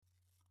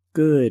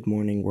Good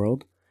morning,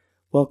 world.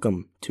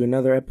 Welcome to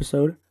another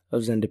episode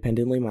of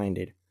Zendependently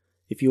Minded.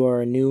 If you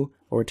are a new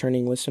or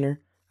returning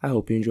listener, I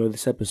hope you enjoy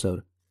this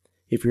episode.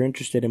 If you're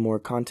interested in more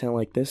content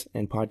like this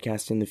and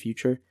podcasts in the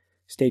future,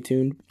 stay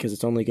tuned because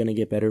it's only going to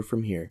get better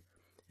from here.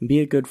 And be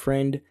a good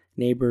friend,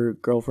 neighbor,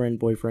 girlfriend,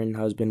 boyfriend,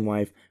 husband,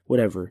 wife,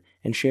 whatever,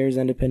 and share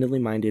Zendependently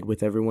Minded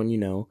with everyone you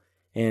know,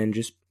 and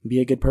just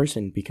be a good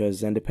person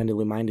because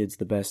Zendependently Minded's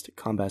the best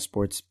combat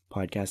sports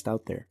podcast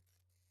out there.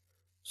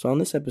 So on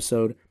this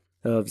episode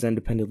of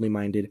Zendependently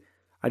Minded,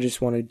 I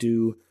just wanted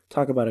to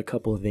talk about a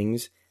couple of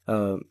things.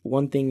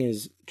 One thing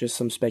is just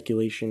some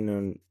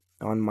speculation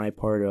on my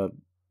part,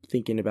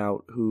 thinking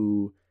about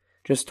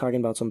just talking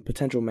about some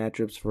potential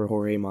matchups for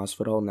Jorge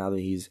Masvidal now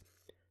that he's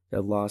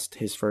lost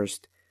his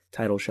first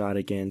title shot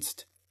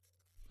against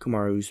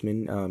Kamaru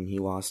Usman. He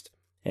lost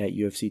at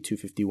UFC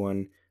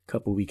 251 a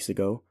couple weeks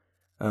ago.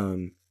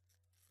 And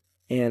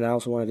I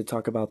also wanted to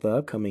talk about the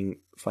upcoming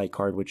fight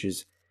card, which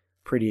is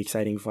pretty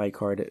exciting fight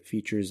card. It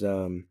features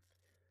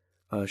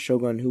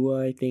Shogun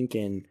Rua, I think,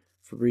 and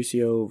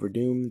Fabricio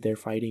Verdum. They're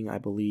fighting, I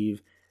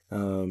believe.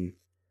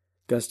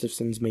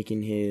 Gustafson's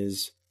making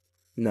his...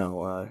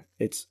 No,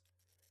 it's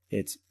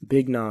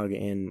Big Nog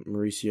and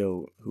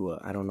Mauricio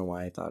Rua. I don't know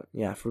why I thought...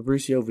 Yeah,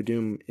 Fabricio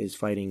Verdum is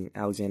fighting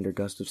Alexander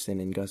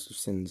Gustafsson in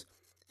Gustafsson's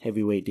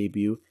heavyweight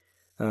debut.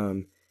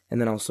 And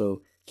then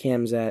also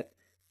Khamzat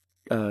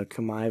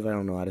Chimaev, I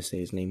don't know how to say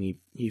his name.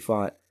 He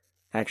fought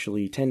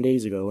actually 10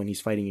 days ago, and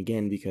he's fighting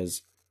again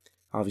because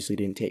obviously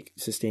didn't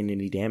sustain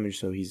any damage,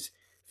 so he's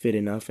fit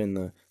enough, and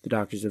the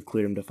doctors have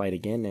cleared him to fight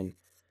again.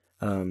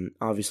 And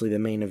obviously the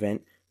main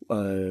event,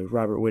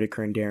 Robert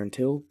Whittaker and Darren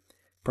Till,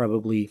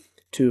 probably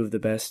two of the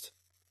best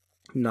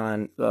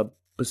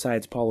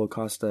besides Paulo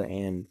Costa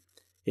and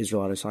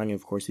Israel Adesanya,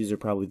 of course. These are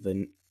probably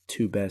the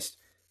two best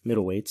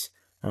middleweights.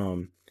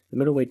 The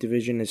middleweight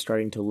division is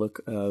starting to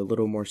look a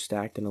little more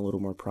stacked and a little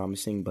more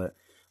promising, but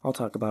I'll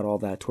talk about all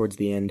that towards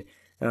the end.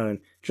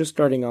 Just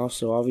starting off,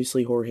 so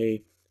obviously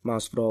Jorge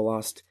Masvidal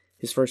lost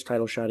his first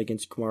title shot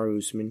against Kamaru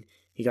Usman.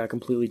 He got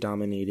completely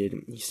dominated.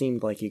 He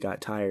seemed like he got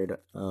tired,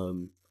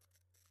 the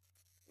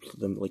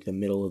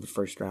middle of the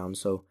first round.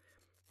 So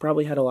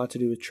probably had a lot to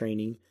do with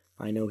training.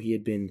 I know he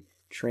had been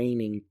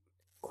training,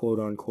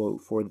 quote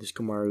unquote, for this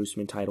Kamaru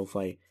Usman title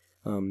fight.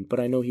 But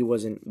I know he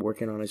wasn't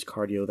working on his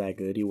cardio that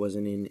good. He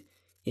wasn't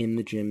in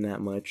the gym that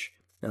much.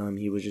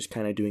 He was just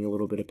kind of doing a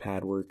little bit of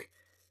pad work,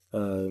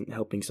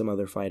 helping some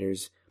other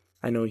fighters.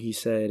 I know he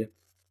said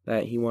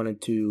that he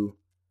wanted to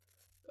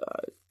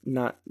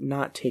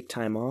not take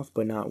time off,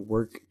 but not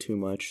work too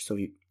much, so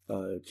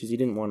because he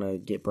didn't want to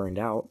get burned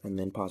out and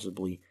then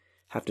possibly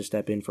have to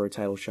step in for a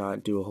title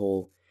shot, do a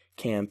whole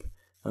camp,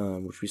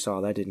 which we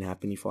saw that didn't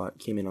happen. He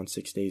came in on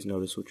 6 days'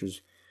 notice, which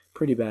was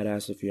pretty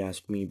badass if you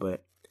ask me,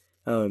 but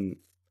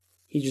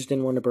he just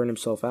didn't want to burn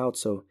himself out,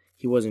 so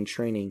he wasn't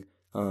training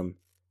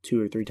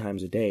 2 or 3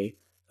 times a day.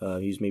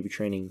 He was maybe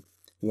training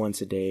once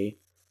a day,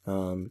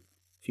 a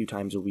few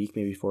times a week,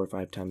 maybe 4 or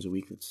 5 times a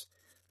week.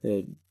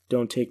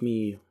 Don't take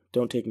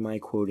my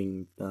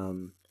quoting,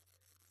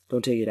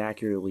 don't take it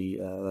accurately.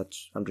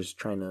 I'm just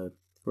trying to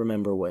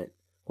remember what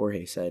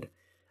Jorge said.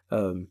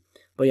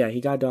 But yeah,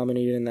 he got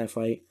dominated in that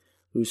fight.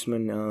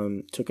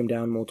 Usman took him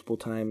down multiple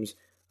times.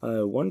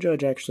 One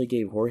judge actually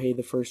gave Jorge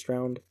the first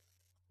round,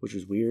 which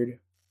was weird,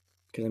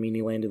 because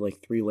he landed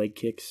like 3 leg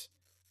kicks,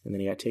 and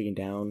then he got taken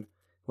down,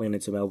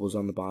 landed some elbows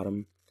on the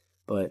bottom.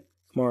 But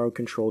Kamaru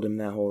controlled him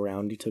that whole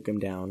round. He took him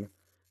down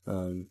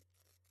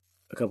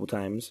a couple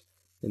times,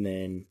 and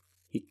then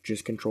he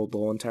just controlled the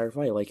whole entire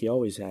fight like he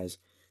always has.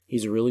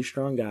 He's a really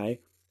strong guy.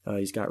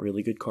 He's got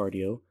really good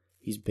cardio.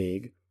 He's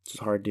big. It's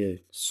hard to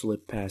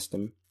slip past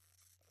him.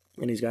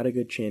 And he's got a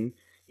good chin.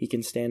 He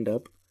can stand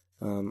up.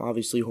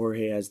 Obviously,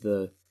 Jorge has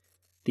the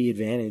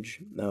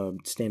advantage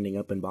standing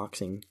up in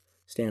boxing,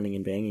 standing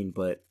and banging,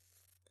 but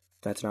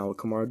that's not what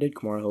Kamaru did.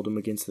 Kamaru held him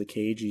against the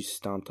cage. He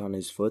stomped on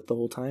his foot the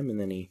whole time, and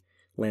then he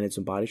landed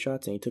some body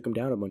shots, and he took him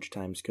down a bunch of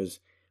times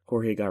because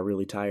Jorge got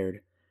really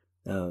tired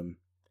and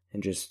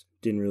just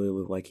didn't really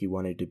look like he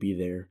wanted to be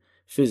there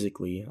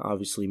physically.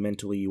 Obviously,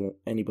 mentally,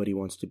 anybody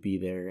wants to be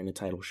there in a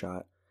title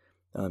shot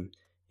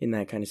in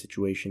that kind of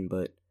situation,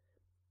 but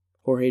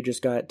Jorge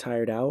just got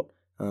tired out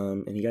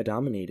and he got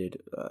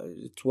dominated.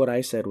 It's what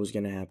I said was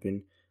going to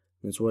happen.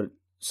 It's what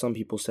some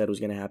people said was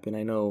going to happen.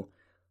 I know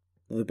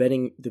the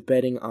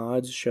betting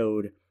odds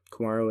showed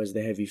Kamaru as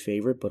the heavy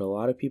favorite, but a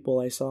lot of people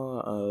I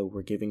saw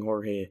were giving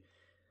Jorge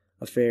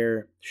a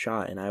fair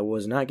shot, and I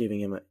was not giving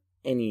him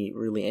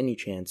any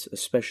chance,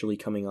 especially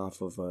coming off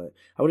of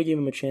I would have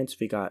given him a chance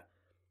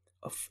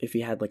if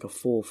he had like a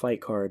full fight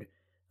card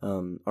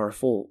or a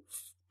full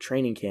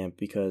training camp,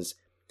 because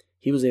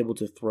he was able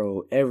to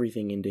throw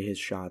everything into his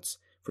shots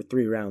for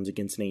 3 rounds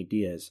against Nate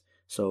Diaz.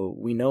 So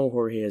we know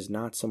Jorge is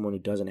not someone who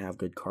doesn't have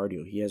good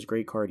cardio. He has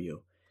great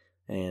cardio,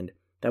 and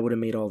that would have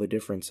made all the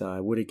difference.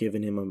 I would have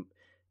given him a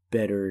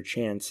better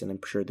chance, and I'm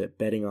sure that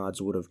betting odds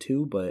would have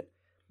too, but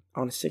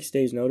on a 6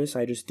 days notice,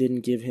 I just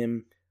didn't give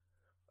him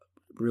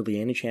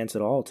really any chance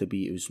at all to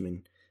beat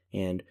Usman,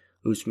 and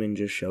Usman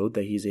just showed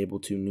that he's able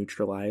to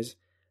neutralize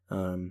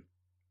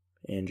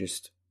and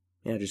just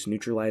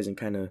neutralize and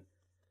kind of,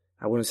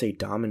 I wouldn't say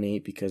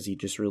dominate, because he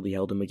just really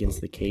held him against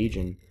the cage,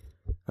 and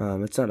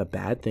it's not a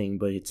bad thing,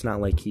 but it's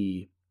not like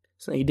he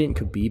didn't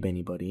Khabib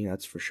anybody,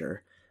 that's for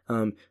sure.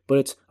 But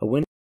it's a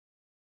win,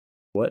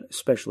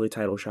 especially a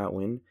title shot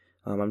win.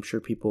 I'm sure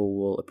people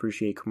will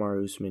appreciate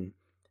Kamaru Usman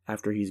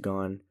after he's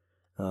gone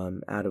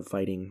out of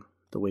fighting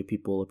the way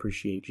people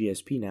appreciate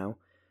GSP now,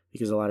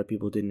 because a lot of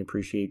people didn't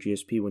appreciate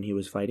GSP when he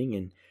was fighting,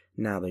 and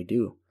now they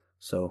do.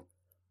 So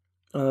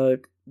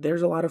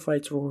there's a lot of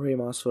fights for Jorge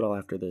Masvidal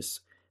after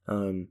this.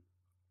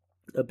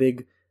 A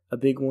big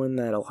one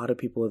that a lot of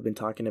people have been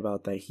talking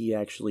about that he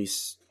actually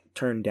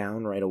turned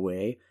down right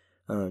away,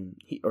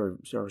 or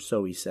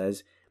so he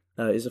says,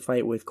 is a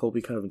fight with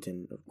Colby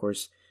Covington. Of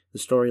course, the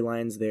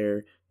storylines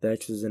there, the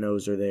X's and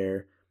O's are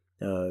there.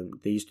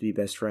 They used to be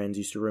best friends,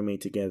 used to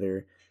roommate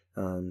together.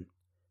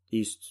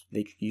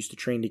 They used to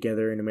train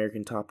together in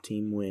American Top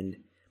Team when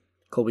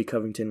Colby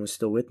Covington was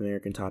still with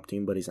American Top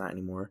Team, but he's not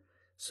anymore.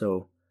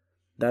 So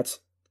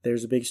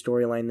there's a big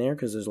storyline there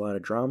because there's a lot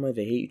of drama.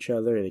 They hate each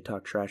other. They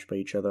talk trash about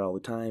each other all the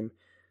time.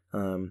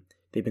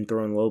 They've been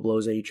throwing low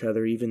blows at each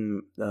other.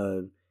 Even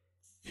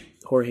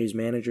Jorge's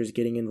manager's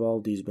getting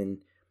involved. He's been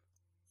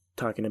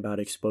talking about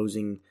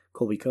exposing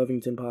Colby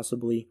Covington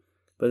possibly.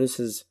 But this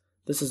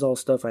is all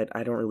stuff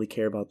I don't really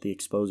care about the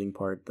exposing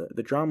part.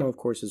 The drama, of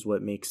course, is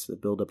what makes the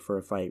build-up for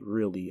a fight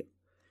really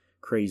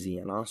crazy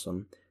and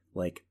awesome.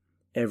 Like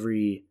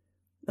every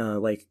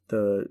I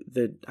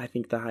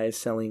think the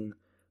highest selling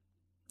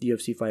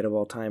UFC fight of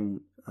all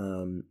time,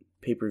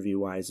 pay-per-view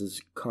wise,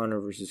 is Conor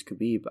versus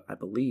Khabib, I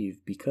believe,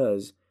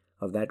 because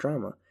of that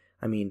drama.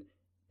 I mean,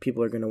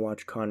 people are going to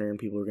watch Conor and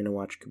people are going to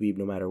watch Khabib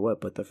no matter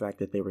what, but the fact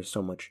that there was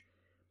so much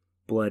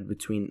blood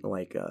between,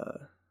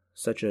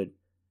 such a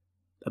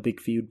big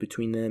feud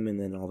between them, and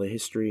then all the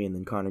history, and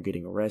then Conor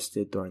getting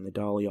arrested, throwing the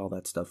dolly, all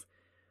that stuff,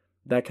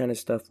 that kind of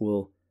stuff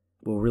will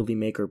really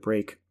make or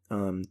break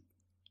on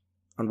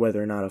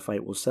whether or not a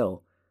fight will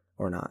sell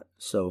or not.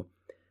 So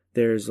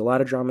there's a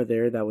lot of drama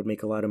there that would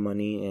make a lot of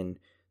money, and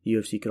the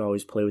UFC could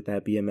always play with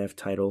that BMF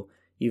title,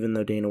 even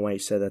though Dana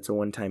White said that's a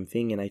one-time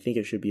thing, and I think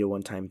it should be a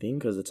one-time thing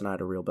because it's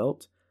not a real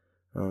belt.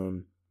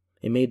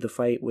 It made the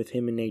fight with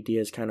him and Nate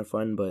Diaz kind of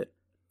fun, but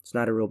it's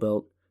not a real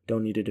belt.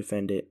 Don't need to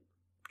defend it.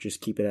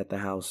 Just keep it at the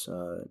house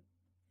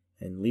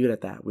and leave it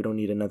at that. We don't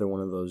need another one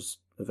of those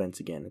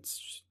events again.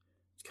 It's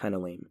kind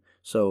of lame.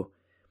 So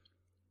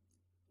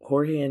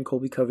Jorge and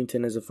Colby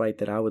Covington is a fight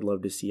that I would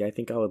love to see. I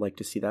think I would like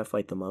to see that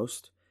fight the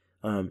most.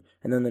 And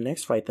then the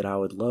next fight that I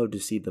would love to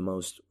see the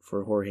most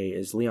for Jorge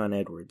is Leon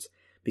Edwards,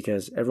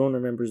 because everyone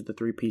remembers the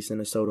 3-piece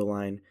Minnesota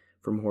line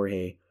from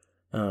Jorge.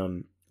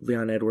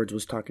 Leon Edwards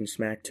was talking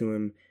smack to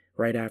him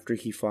right after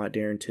he fought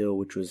Darren Till,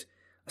 which was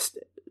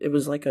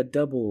like a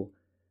double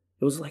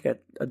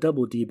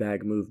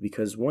D-bag move,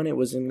 because one, it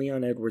was in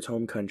Leon Edwards'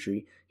 home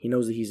country. He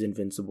knows that he's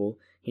invincible.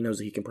 He knows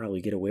that he can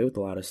probably get away with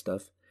a lot of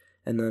stuff.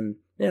 And then,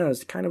 yeah,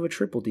 it's kind of a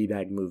triple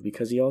D-bag move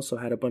because he also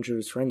had a bunch of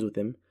his friends with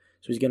him.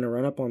 So he's going to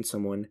run up on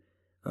someone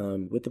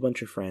with a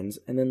bunch of friends.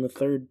 And then the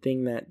third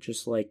thing that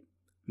just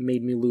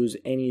made me lose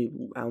any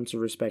ounce of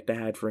respect I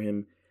had for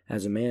him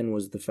as a man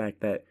was the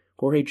fact that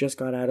Jorge just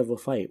got out of a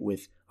fight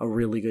with a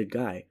really good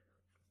guy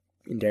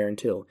in Darren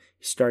Till.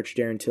 He starched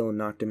Darren Till and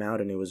knocked him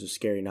out, and it was a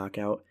scary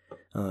knockout.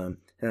 And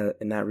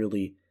that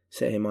really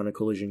set him on a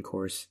collision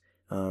course.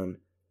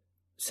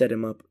 Set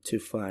him up to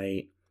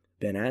fight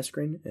Ben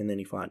Askren, and then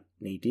he fought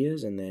Nate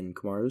Diaz, and then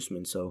Kamaru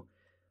Usman. So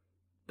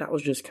that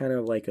was just kind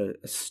of like a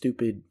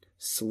stupid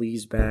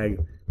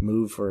sleazebag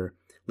move for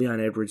Leon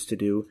Edwards to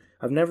do.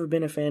 I've never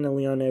been a fan of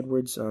Leon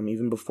Edwards.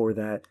 Even before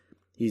that,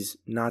 he's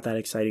not that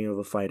exciting of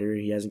a fighter.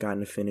 He hasn't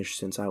gotten a finish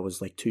since I was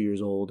 2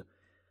 years old.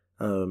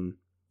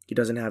 He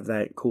doesn't have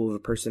that cool of a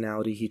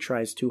personality. He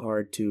tries too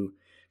hard to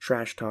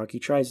trash talk. He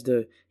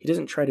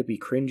doesn't try to be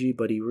cringy,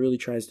 but he really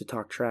tries to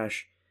talk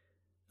trash.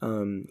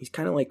 He's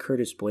kind of like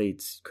Curtis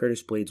Blades.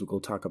 Curtis Blades will go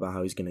talk about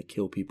how he's going to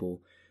kill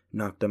people,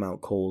 knock them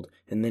out cold,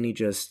 and then he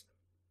just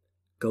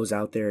goes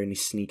out there and he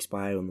sneaks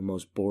by on the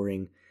most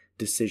boring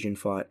decision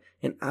fought.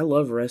 And I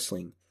love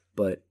wrestling,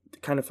 but the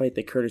kind of fight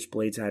that Curtis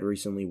Blades had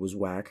recently was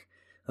whack.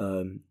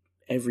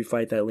 Every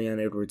fight that Leon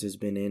Edwards has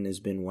been in has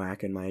been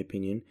whack, in my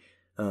opinion.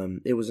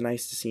 It was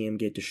nice to see him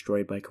get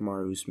destroyed by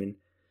Kamaru Usman.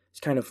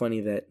 It's kind of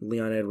funny that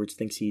Leon Edwards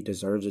thinks he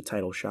deserves a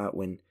title shot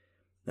when,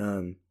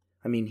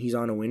 he's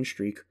on a win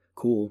streak.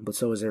 Cool, but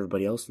so is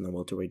everybody else in the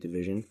welterweight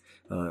division.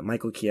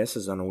 Michael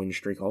Chiesa's on a win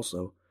streak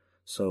also.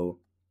 So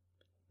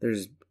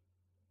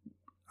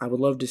I would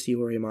love to see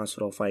Jorge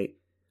Masvidal fight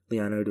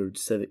Leon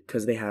Edwards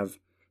because they have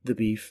the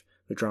beef,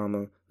 the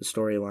drama, the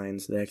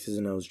storylines, the X's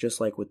and O's,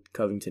 just like with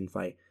Covington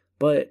fight.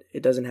 But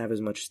it doesn't have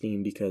as much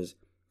steam because,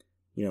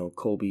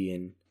 Colby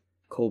and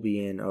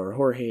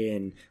Jorge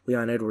and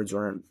Leon Edwards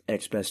aren't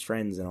ex-best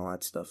friends and all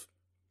that stuff.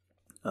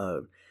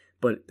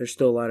 But there's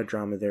still a lot of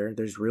drama there.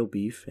 There's real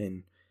beef,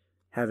 and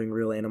having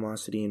real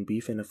animosity and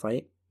beef in a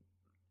fight,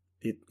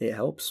 it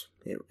helps.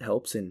 It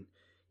helps, and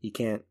you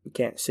can't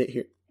sit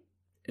here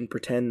and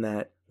pretend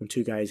that when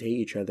two guys hate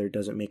each other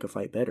doesn't make a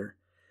fight better.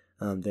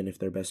 than if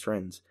they're best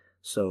friends.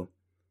 So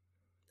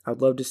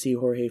I'd love to see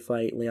Jorge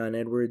fight Leon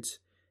Edwards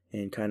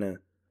and kind of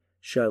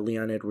shut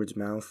Leon Edwards'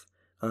 mouth.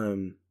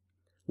 Leon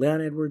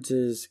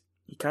Edwards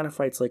he kind of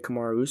fights like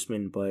Kamaru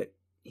Usman, but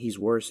he's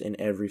worse in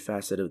every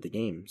facet of the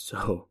game.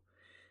 So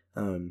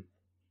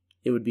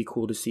it would be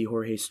cool to see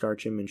Jorge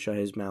starch him and shut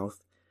his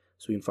mouth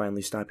so we can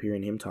finally stop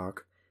hearing him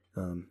talk.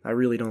 I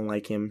really don't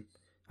like him.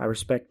 I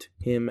respect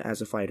him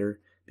as a fighter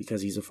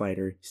because he's a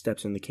fighter. He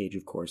steps in the cage,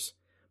 of course.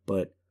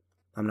 But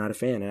I'm not a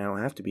fan, and I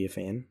don't have to be a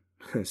fan.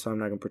 So I'm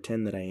not going to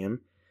pretend that I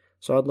am.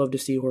 So I'd love to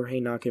see Jorge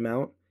knock him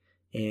out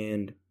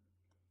and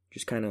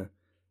just kind of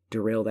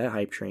derail that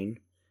hype train.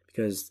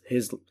 Because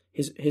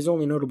his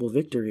only notable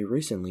victory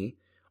recently,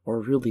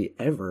 or really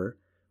ever,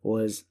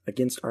 was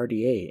against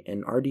RDA.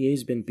 And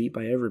RDA's been beat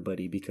by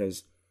everybody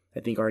because I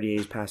think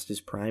RDA's past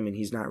his prime and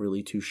he's not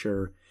really too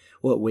sure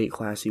what weight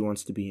class he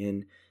wants to be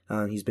in.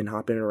 He's been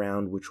hopping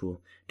around, which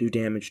will do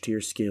damage to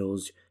your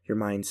skills, your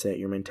mindset,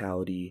 your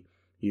mentality,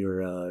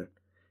 your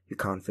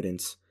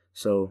confidence.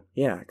 So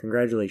yeah,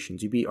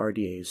 congratulations, you beat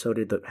RDA. So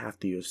did half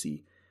the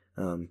UFC,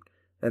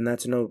 and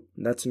that's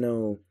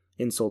no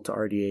insult to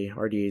RDA.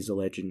 RDA is a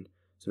legend.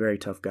 He's a very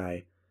tough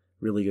guy,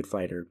 really good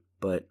fighter.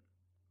 But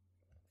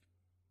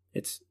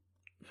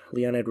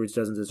Leon Edwards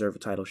doesn't deserve a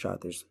title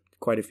shot. There's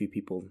quite a few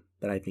people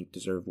that I think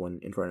deserve one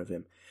in front of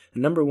him.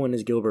 And number one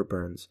is Gilbert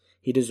Burns.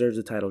 He deserves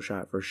a title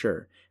shot for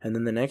sure. And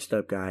then the next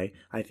up guy,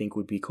 I think,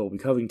 would be Colby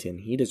Covington.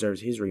 He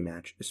deserves his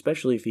rematch,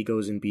 especially if he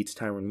goes and beats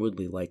Tyron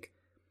Woodley.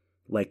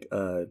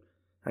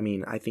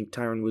 I think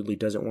Tyron Woodley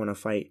doesn't want to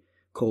fight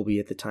Colby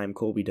at the time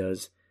Colby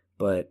does,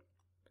 but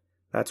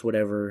that's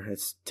whatever.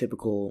 It's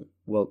typical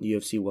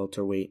UFC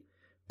welterweight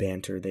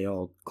banter. They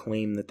all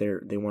claim that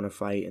they want to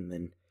fight and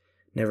then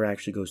never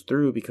actually goes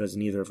through because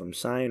neither of them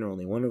sign or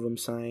only one of them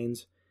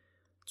signs.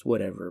 It's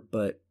whatever,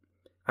 but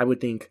I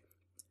would think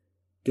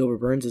Gilbert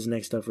Burns is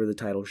next up for the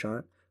title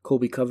shot.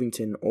 Colby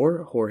Covington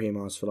or Jorge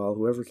Masvidal,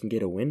 whoever can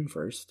get a win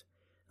first.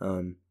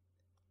 And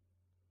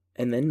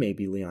then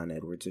maybe Leon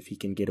Edwards, if he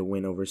can get a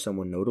win over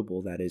someone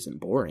notable that isn't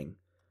boring.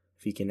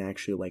 If he can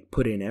actually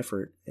put in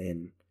effort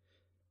and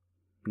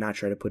not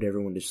try to put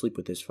everyone to sleep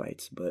with his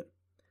fights. But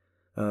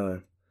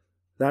that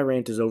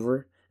rant is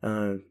over.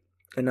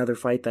 Another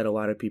fight that a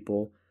lot of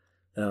people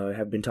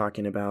have been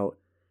talking about.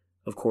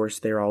 Of course,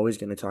 they're always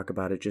going to talk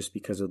about it just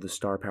because of the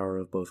star power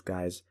of both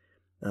guys.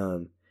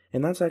 And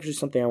that's actually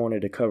something I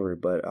wanted to cover,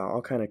 but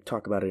I'll kind of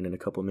talk about it in a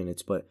couple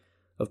minutes. But,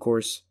 of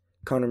course,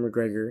 Conor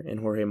McGregor and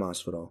Jorge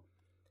Masvidal.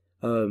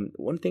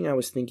 One thing I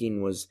was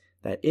thinking was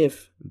that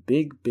if,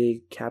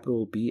 big,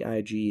 capital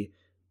B-I-G,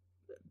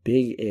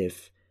 big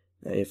if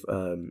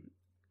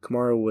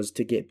Kamaru was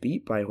to get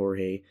beat by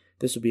Jorge,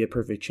 this would be a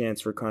perfect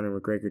chance for Conor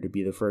McGregor to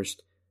be the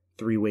first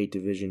 3-weight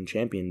division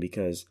champion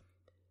because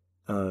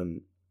Conor's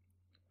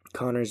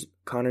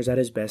at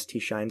his best. He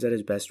shines at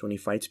his best when he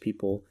fights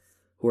people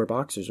who are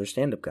boxers or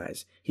stand-up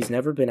guys. He's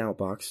never been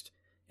outboxed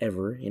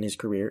ever in his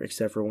career,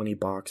 except for when he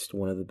boxed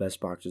one of the best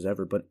boxers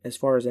ever. But as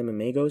far as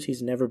MMA goes,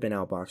 he's never been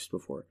outboxed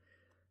before.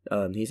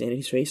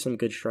 He's faced some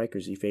good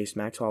strikers. He faced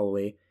Max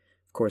Holloway,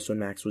 of course, when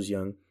Max was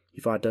young.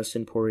 He fought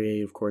Dustin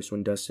Poirier, of course,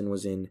 when Dustin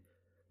was in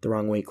the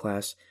wrong weight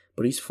class.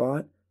 But he's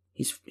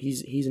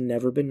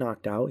never been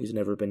knocked out. He's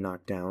never been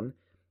knocked down.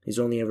 He's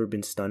only ever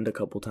been stunned a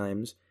couple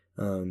times.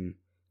 When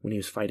he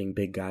was fighting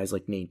big guys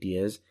like Nate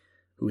Diaz,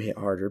 who hit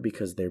harder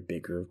because they're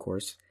bigger, of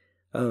course.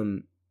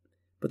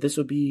 But this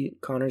would be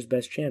Conor's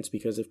best chance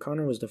because if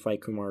Conor was to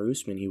fight Kamaru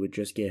Usman, he would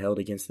just get held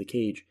against the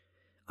cage,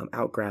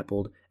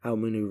 out-grappled,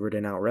 out-maneuvered,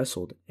 and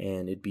out-wrestled.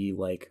 And it'd be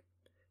like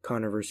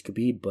Conor versus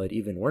Khabib, but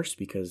even worse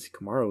because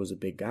Kamaru was a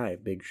big guy, a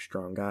big,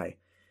 strong guy.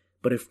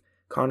 But if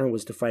Conor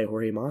was to fight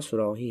Jorge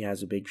Masvidal, he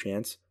has a big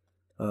chance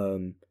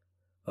of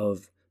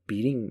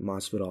beating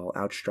Masvidal,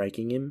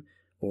 outstriking him,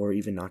 or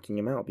even knocking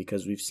him out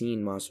because we've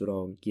seen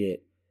Masvidal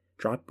get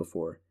dropped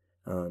before.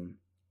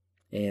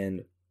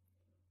 And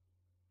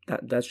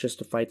that's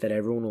just a fight that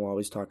everyone will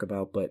always talk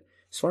about. But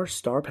as far as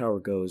star power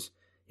goes,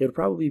 it would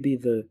probably be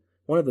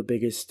one of the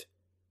biggest,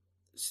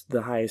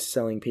 the highest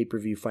selling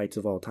pay-per-view fights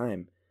of all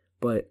time.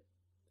 But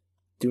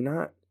do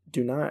not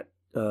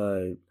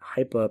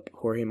hype up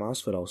Jorge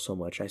Masvidal so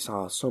much. I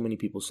saw so many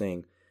people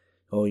saying,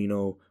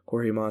 oh,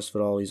 Jorge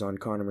Masvidal, he's on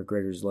Conor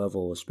McGregor's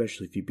level,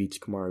 especially if he beats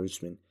Kamaru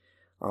Usman.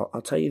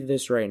 I'll tell you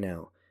this right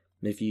now.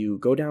 If you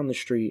go down the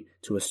street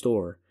to a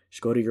store,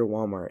 just go to your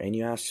Walmart, and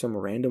you ask some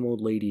random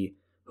old lady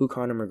who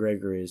Conor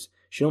McGregor is,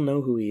 she'll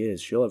know who he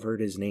is. She'll have heard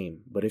his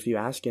name. But if you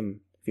ask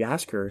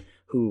her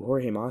who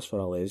Jorge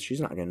Masvidal is, she's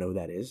not going to know who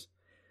that is.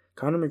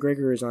 Conor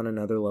McGregor is on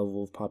another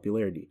level of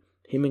popularity.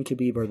 Him and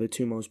Khabib are the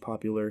two most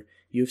popular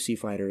UFC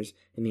fighters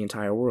in the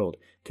entire world.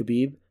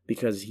 Khabib,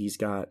 because he's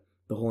got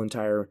the whole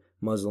entire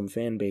Muslim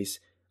fan base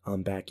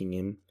backing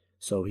him,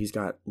 so he's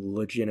got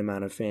legit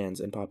amount of fans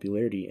and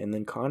popularity. And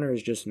then Conor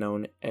is just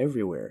known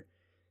everywhere.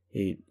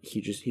 He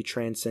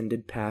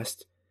transcended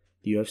past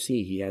the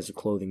UFC. He has a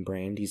clothing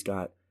brand. He's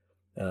got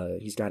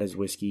his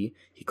whiskey.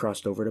 He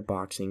crossed over to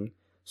boxing.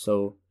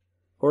 So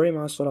Jorge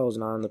Masvidal is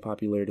not on the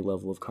popularity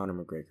level of Conor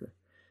McGregor.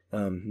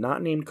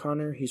 Not named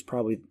Conor, he's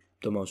probably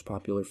the most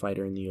popular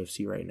fighter in the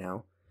UFC right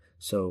now.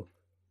 So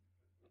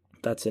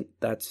that's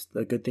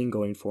a good thing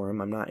going for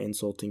him. I'm not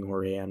insulting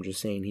Jorge. I'm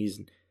just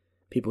saying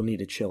people need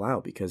to chill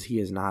out because he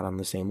is not on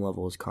the same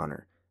level as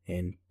Conor,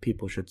 and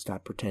people should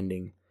stop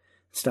pretending,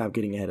 stop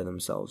getting ahead of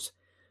themselves.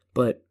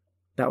 But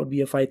that would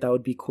be a fight that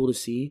would be cool to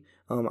see.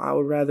 I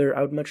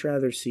would much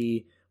rather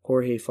see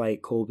Jorge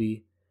fight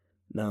Colby,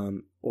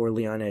 or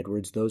Leon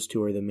Edwards. Those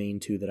two are the main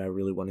two that I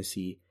really want to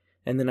see.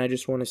 And then I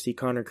just want to see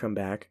Conor come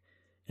back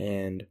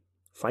and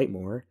fight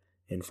more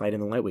and fight in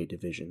the lightweight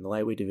division. The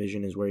lightweight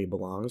division is where he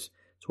belongs.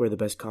 It's where the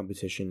best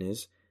competition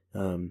is.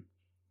 I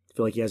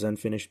feel like he has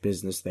unfinished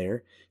business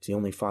there because he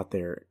only fought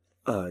there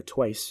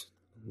twice,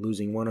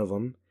 losing one of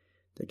them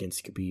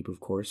against Khabib, of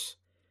course.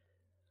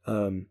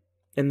 And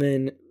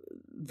then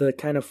the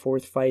kind of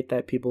fourth fight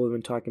that people have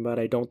been talking about,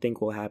 I don't think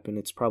will happen.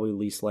 It's probably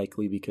least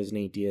likely because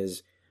Nate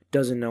Diaz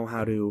doesn't know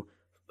how to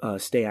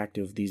stay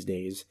active these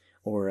days,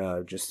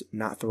 or just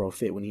not throw a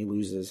fit when he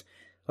loses.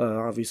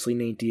 Obviously,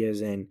 Nate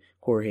Diaz and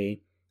Jorge,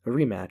 a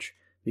rematch,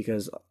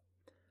 because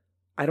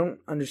I don't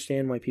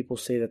understand why people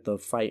say that the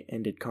fight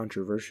ended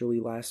controversially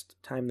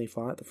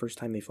the first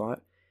time they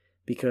fought,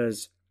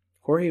 because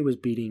Jorge was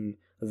beating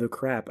the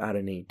crap out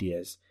of Nate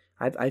Diaz.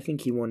 I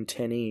think he won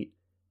 10-8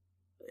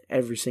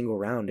 every single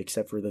round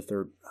except for the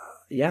third.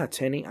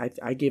 10-8.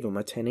 I gave him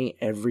a 10-8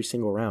 every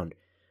single round.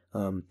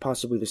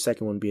 Possibly the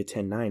second one would be a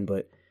 10-9,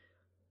 but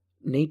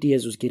Nate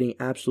Diaz was getting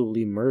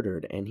absolutely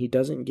murdered, and he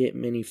doesn't get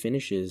many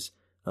finishes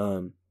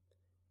in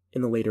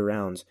the later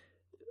rounds.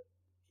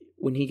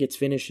 When he gets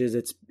finishes,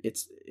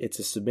 it's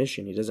a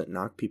submission. He doesn't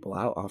knock people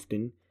out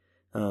often,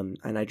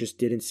 and I just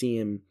didn't see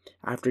him,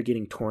 after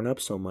getting torn up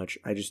so much,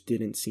 I just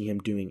didn't see him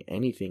doing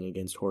anything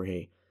against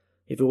Jorge.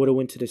 If it would have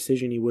went to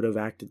decision, he would have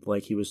acted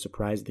like he was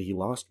surprised that he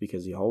lost,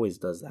 because he always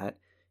does that.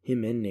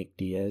 Him and Nick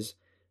Diaz.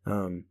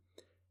 And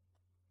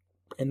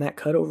that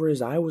cut over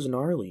his eye was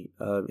gnarly.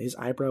 His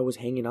eyebrow was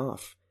hanging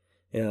off.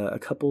 A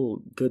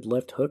couple good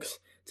left hooks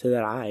to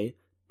that eye,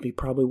 he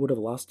probably would have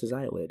lost his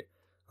eyelid.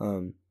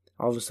 All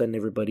of a sudden,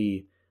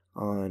 everybody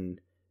on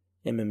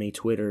MMA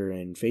Twitter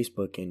and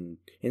Facebook and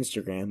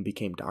Instagram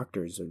became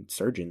doctors and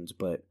surgeons,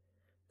 but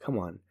come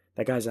on,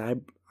 that guy's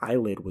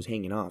eyelid was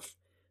hanging off.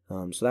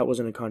 So that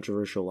wasn't a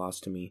controversial loss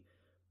to me.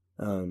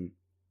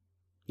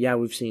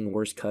 We've seen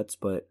worse cuts,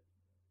 but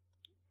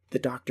the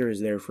doctor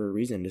is there for a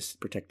reason, to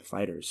protect the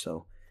fighters.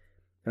 So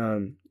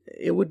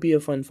it would be a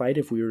fun fight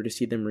if we were to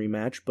see them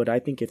rematch, but I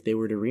think if they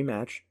were to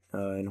rematch,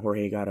 and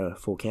Jorge got a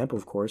full camp,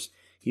 of course,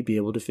 he'd be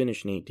able to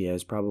finish Nate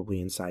Diaz probably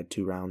inside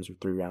 2 rounds or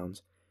 3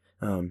 rounds.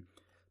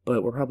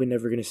 But we're probably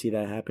never going to see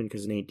that happen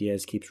because Nate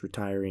Diaz keeps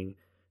retiring,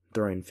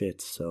 throwing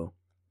fits. So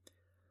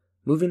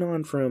moving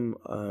on from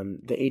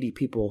the 80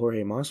 people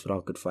Jorge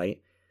Masvidal could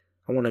fight,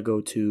 I want to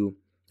go to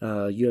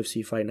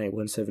UFC Fight Night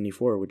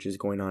 174, which is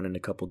going on in a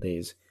couple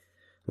days.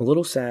 I'm a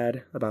little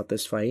sad about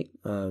this fight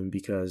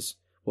because,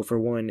 well, for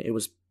one, it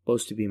was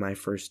supposed to be my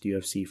first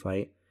UFC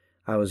fight.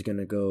 I was going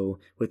to go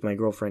with my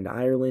girlfriend to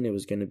Ireland. It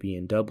was going to be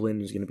in Dublin.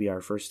 It was going to be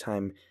our first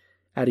time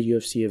at a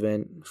UFC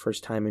event,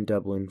 first time in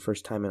Dublin,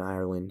 first time in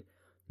Ireland.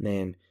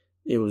 Man,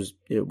 it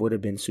would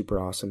have been super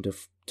awesome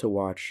to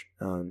watch.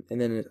 And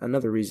then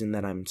another reason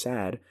that I'm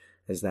sad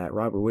is that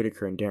Robert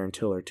Whittaker and Darren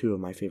Till are 2 of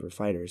my favorite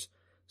fighters.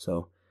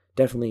 So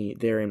definitely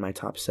they're in my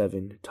top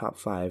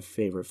 5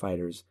 favorite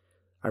fighters.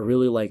 I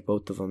really like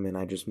both of them, and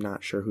I'm just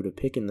not sure who to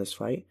pick in this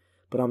fight,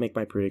 but I'll make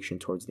my prediction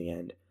towards the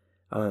end.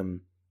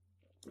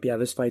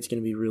 This fight's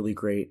going to be really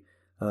great.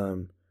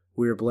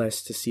 We were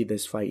blessed to see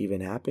this fight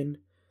even happen.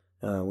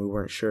 We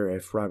weren't sure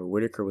if Robert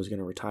Whittaker was going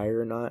to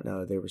retire or not.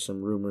 There were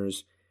some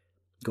rumors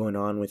going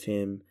on with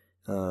him.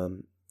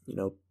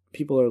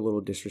 People are a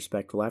little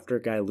disrespectful. After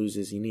a guy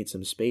loses, he needs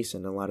some space,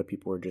 and a lot of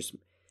people are just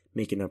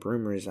making up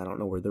rumors. I don't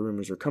know where the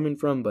rumors are coming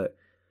from, but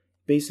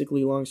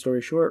basically, long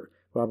story short,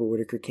 Robert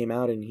Whittaker came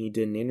out and he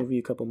did an interview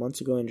a couple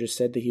months ago and just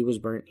said that he was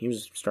burnt. He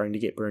was starting to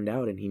get burned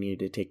out and he needed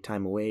to take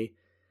time away.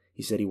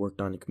 He said he worked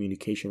on the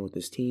communication with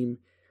his team,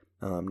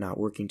 not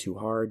working too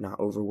hard, not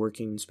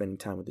overworking, spending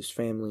time with his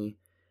family.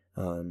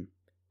 And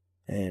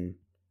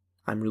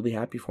I'm really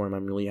happy for him.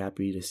 I'm really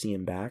happy to see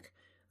him back.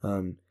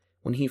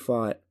 When he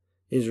fought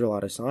Israel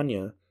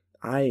Adesanya,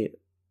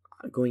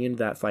 going into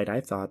that fight,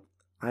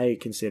 I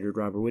considered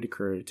Robert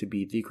Whittaker to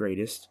be the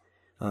greatest,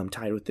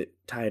 tied with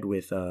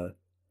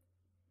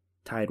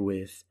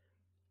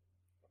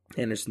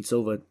Anderson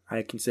Silva.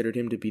 I considered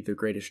him to be the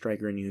greatest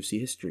striker in UFC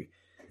history.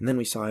 And then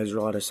we saw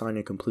Israel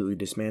Adesanya completely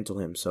dismantle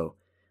him, so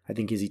I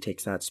think Izzy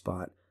takes that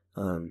spot.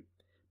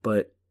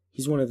 But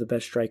he's one of the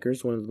best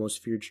strikers, one of the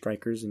most feared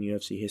strikers in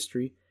UFC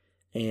history,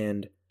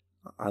 and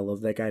I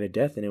love that guy to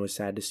death, and it was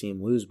sad to see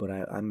him lose, but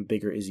I'm a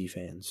bigger Izzy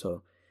fan,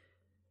 so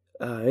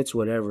it's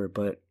whatever.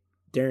 But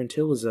Darren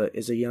Till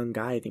is a young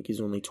guy. I think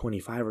he's only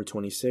 25 or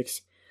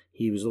 26.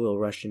 He was a little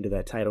rushed into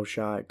that title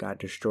shot, got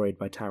destroyed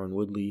by Tyron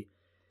Woodley,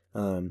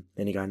 then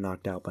he got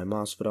knocked out by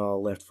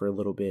Masvidal, left for a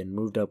little bit, and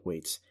moved up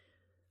weight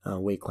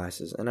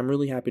classes. And I'm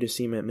really happy to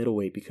see him at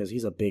middleweight because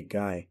he's a big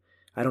guy.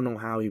 I don't know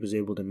how he was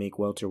able to make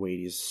welterweight.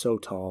 He's so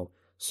tall,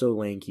 so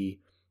lanky.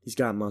 He's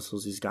got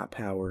muscles. He's got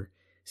power.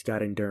 He's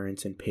got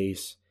endurance and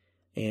pace,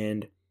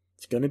 and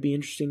it's going to be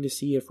interesting to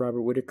see if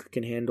Robert Whittaker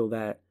can handle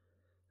that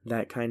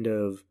kind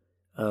of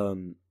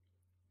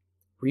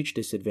reach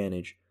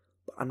disadvantage.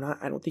 I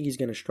don't think he's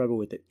going to struggle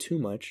with it too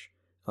much.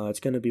 It's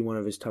going to be one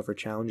of his tougher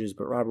challenges,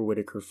 but Robert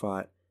Whittaker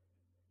fought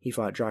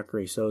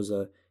Jacare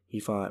Souza, he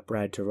fought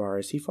Brad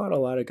Tavares, he fought a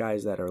lot of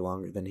guys that are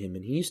longer than him,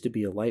 and he used to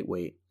be a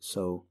lightweight,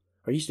 or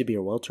used to be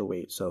a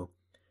welterweight, so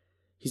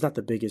he's not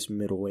the biggest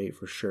middleweight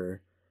for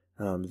sure.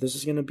 This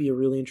is going to be a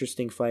really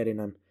interesting fight,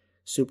 and I'm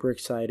super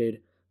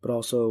excited, but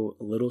also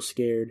a little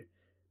scared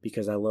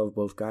because I love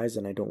both guys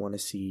and I don't want to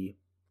see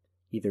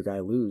either guy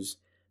lose.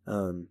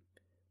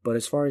 But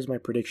as far as my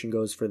prediction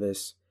goes for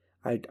this,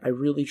 I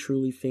really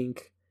truly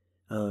think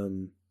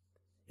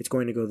it's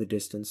going to go the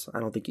distance.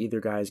 I don't think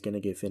either guy is going to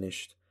get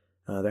finished.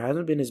 There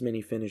hasn't been as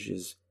many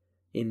finishes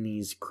in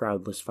these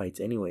crowdless fights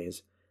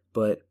anyways,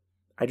 but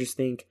I just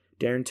think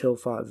Darren Till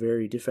fought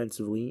very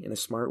defensively in a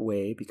smart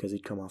way because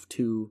he'd come off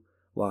 2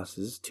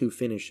 losses, 2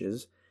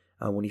 finishes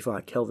when he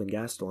fought Kelvin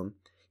Gastelum.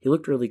 He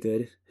looked really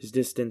good. His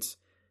distance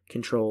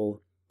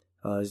control,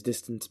 his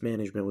distance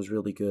management was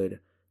really good.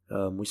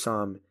 We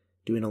saw him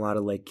doing a lot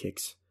of leg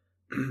kicks,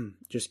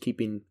 just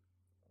keeping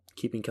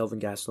Kelvin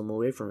Gastelum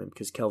away from him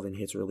because Kelvin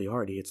hits really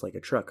hard. He hits like a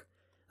truck.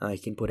 He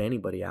can put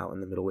anybody out in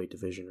the middleweight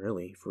division,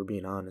 really, if we're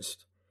being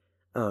honest.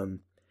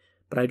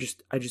 But I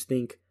just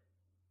think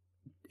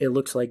it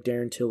looks like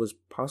Darren Till is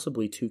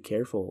possibly too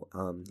careful.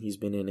 He's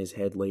been in his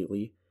head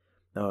lately.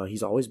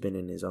 He's always been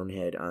in his own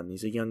head.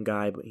 He's a young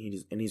guy, but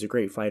he's a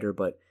great fighter,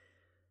 but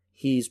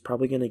he's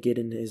probably going to get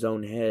in his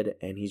own head,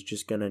 and he's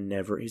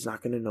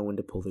not going to know when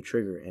to pull the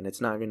trigger, and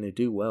it's not going to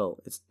do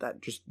well. It's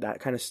that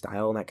kind of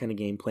style and that kind of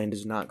game plan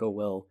does not go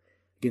well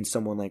against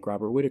someone like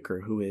Robert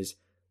Whittaker, who is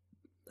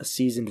a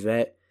seasoned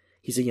vet.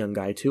 He's a young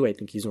guy too. I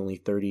think he's only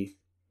 30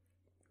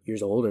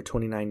 years old or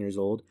 29 years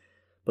old,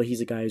 but he's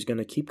a guy who's going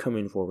to keep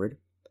coming forward.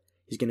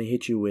 He's going to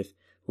hit you with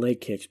leg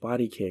kicks,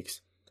 body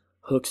kicks,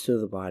 hooks to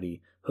the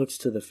body, hooks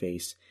to the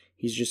face.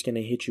 He's just going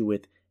to hit you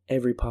with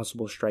every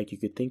possible strike you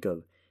could think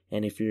of.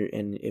 And if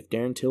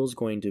Darren Till's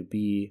going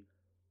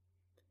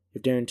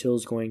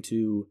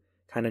to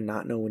kind of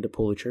not know when to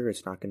pull the trigger,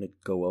 it's not going to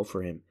go well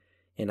for him.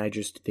 And I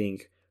just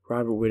think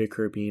Robert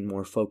Whittaker being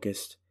more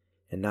focused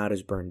and not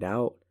as burned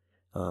out,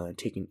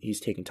 he's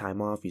taking time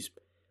off.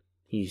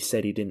 He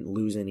said he didn't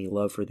lose any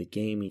love for the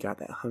game. He got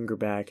that hunger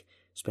back,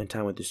 spent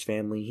time with his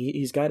family.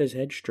 He's got his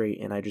head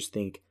straight, and I just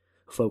think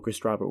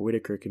focused Robert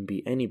Whittaker can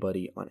beat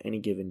anybody on any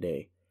given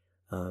day.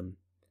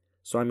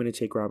 So I'm going to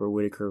take Robert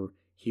Whittaker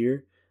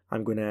here.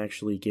 I'm going to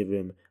actually give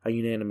him a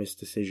unanimous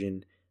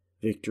decision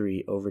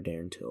victory over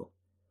Darren Till.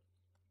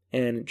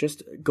 And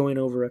just going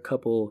over a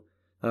couple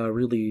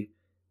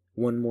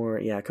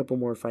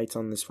more fights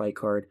on this fight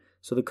card.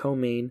 So the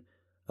co-main,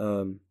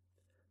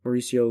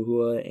 Mauricio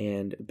Hua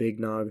and Big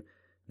Nog,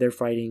 they're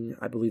fighting.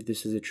 I believe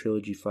this is a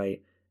trilogy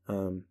fight.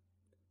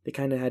 They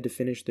kind of had to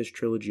finish this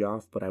trilogy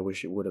off, but I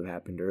wish it would have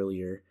happened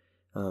earlier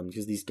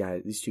because these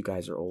two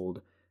guys are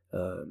old.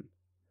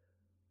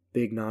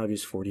 Big Nog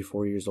is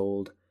 44 years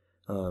old.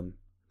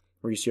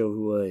 Mauricio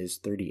Hua is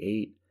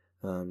 38.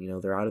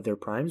 They're out of their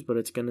primes, but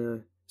it's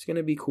gonna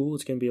be cool.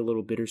 It's gonna be a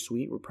little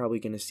bittersweet. We're probably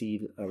gonna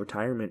see a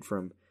retirement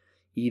from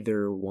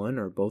either one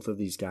or both of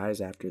these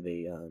guys after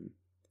they,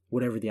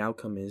 whatever the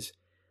outcome is.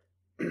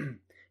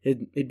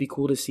 It'd be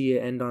cool to see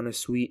it end on a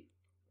sweet,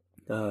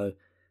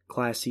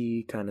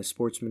 classy kind of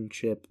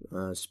sportsmanship,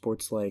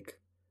 sports-like,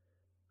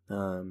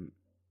 kind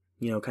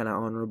of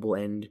honorable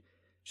end.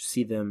 Just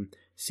see them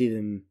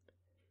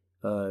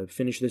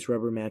finish this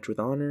rubber match with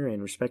honor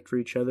and respect for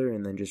each other,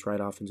 and then just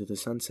ride off into the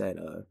sunset.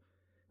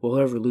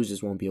 Whoever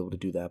loses won't be able to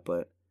do that,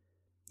 but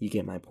you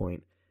get my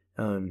point.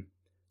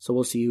 So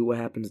we'll see what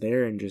happens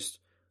there, and just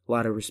a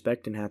lot of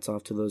respect and hats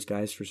off to those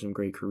guys for some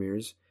great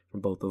careers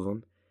from both of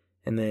them.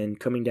 And then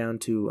coming down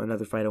to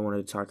another fight I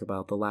wanted to talk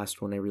about, the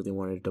last one I really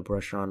wanted to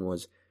brush on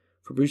was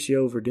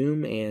Fabricio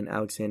Verdum and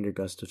Alexander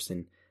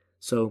Gustafsson.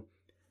 So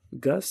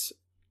Gus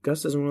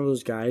is one of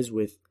those guys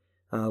with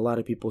a lot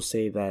of people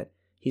say that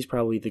he's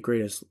probably the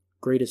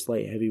greatest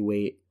light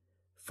heavyweight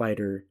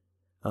fighter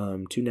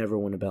to never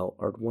win a belt,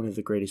 or one of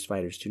the greatest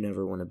fighters to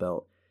never win a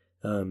belt.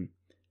 A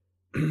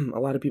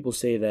lot of people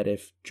say that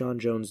if John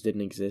Jones didn't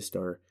exist,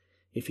 or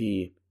if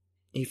he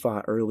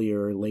fought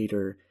earlier or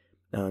later,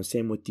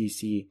 same with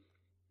DC,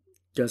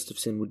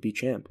 Gustafsson would be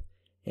champ.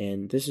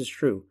 And this is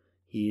true.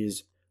 He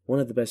is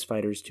one of the best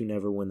fighters to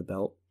never win a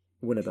belt.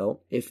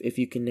 If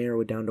you can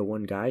narrow it down to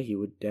one guy, he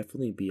would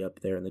definitely be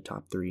up there in the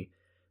top 3.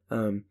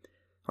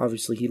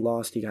 Obviously, he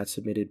lost. He got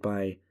submitted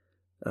by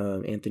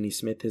Anthony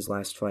Smith his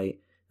last fight.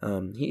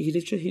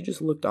 He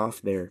just looked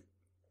off there.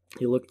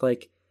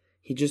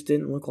 He just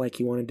didn't look like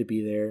he wanted to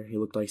be there. He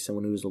looked like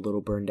someone who was a little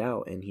burned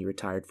out, and he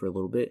retired for a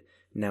little bit.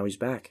 Now he's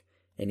back,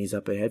 and he's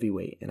up at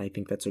heavyweight, and I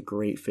think that's a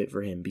great fit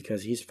for him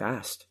because he's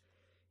fast.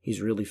 He's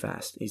really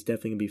fast. He's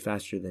definitely going to be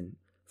faster than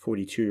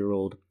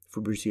 42-year-old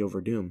Fabricio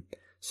Verdum.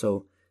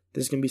 So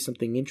this is going to be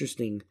something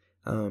interesting.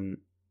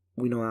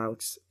 We know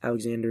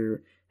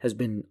Alexander has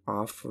been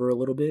off for a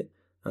little bit,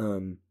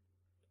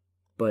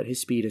 but but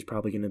his speed is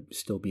probably going to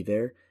still be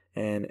there,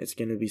 and it's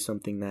going to be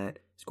something that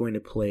is going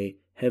to play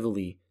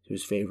heavily to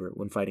his favor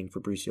when fighting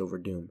Fabricio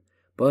Verdum.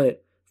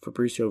 But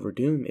Fabricio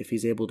Verdum, if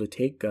he's able to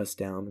take Gus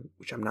down,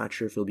 which I'm not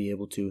sure if he'll be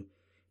able to,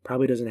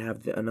 probably doesn't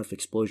have enough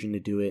explosion to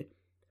do it.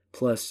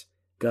 Plus,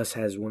 Gus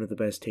has one of the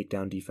best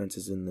takedown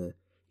defenses in the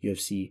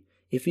UFC.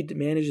 If he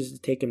manages to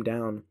take him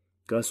down,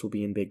 Gus will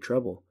be in big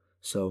trouble.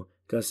 So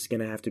Gus is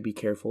going to have to be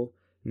careful,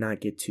 not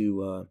be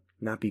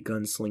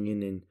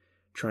gunslinging and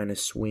trying to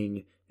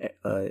swing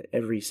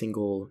every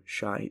single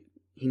shot.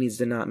 He needs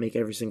to not make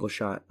every single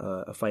shot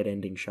a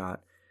fight-ending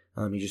shot.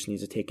 He just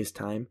needs to take his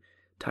time,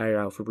 tire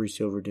out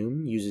Fabricio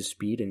Verdum, use his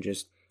speed, and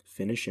just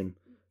finish him.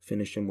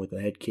 Finish him with a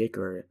head kick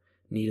or a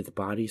knee to the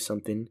body,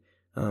 something.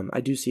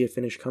 I do see a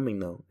finish coming,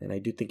 though, and I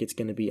do think it's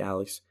going to be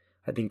Alex.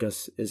 I think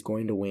Gus is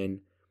going to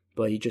win,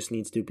 but he just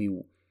needs to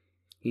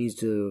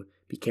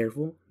be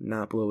careful,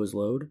 not blow his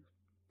load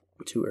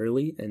too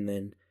early, and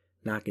then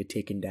not get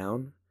taken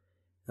down.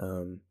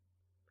 And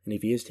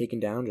if he is taken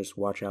down, just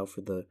watch out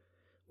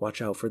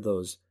for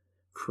those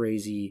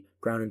crazy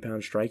ground and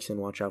pound strikes, and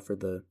watch out for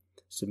the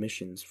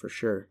submissions for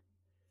sure.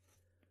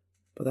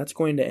 But that's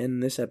going to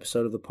end this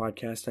episode of the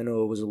podcast. I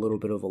know it was a little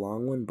bit of a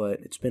long one,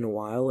 but it's been a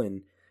while,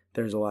 and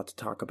there's a lot to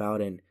talk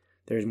about, and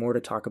there's more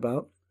to talk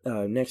about.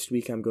 Next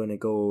week, I'm going to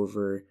go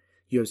over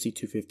UFC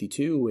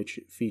 252, which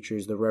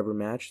features the rubber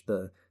match,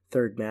 the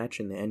third match,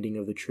 and the ending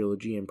of the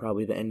trilogy, and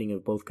probably the ending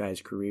of both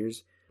guys'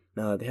 careers.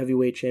 The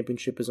heavyweight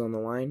championship is on the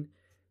line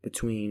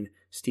between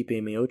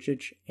Stipe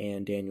Miocic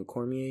and Daniel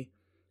Cormier.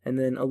 And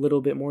then a little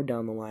bit more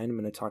down the line, I'm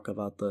going to talk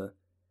about the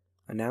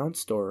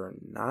announced or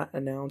not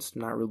announced,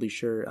 not really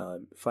sure,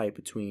 fight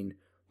between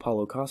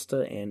Paulo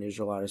Costa and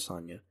Israel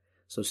Adesanya.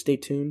 So stay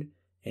tuned,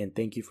 and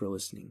thank you for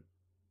listening.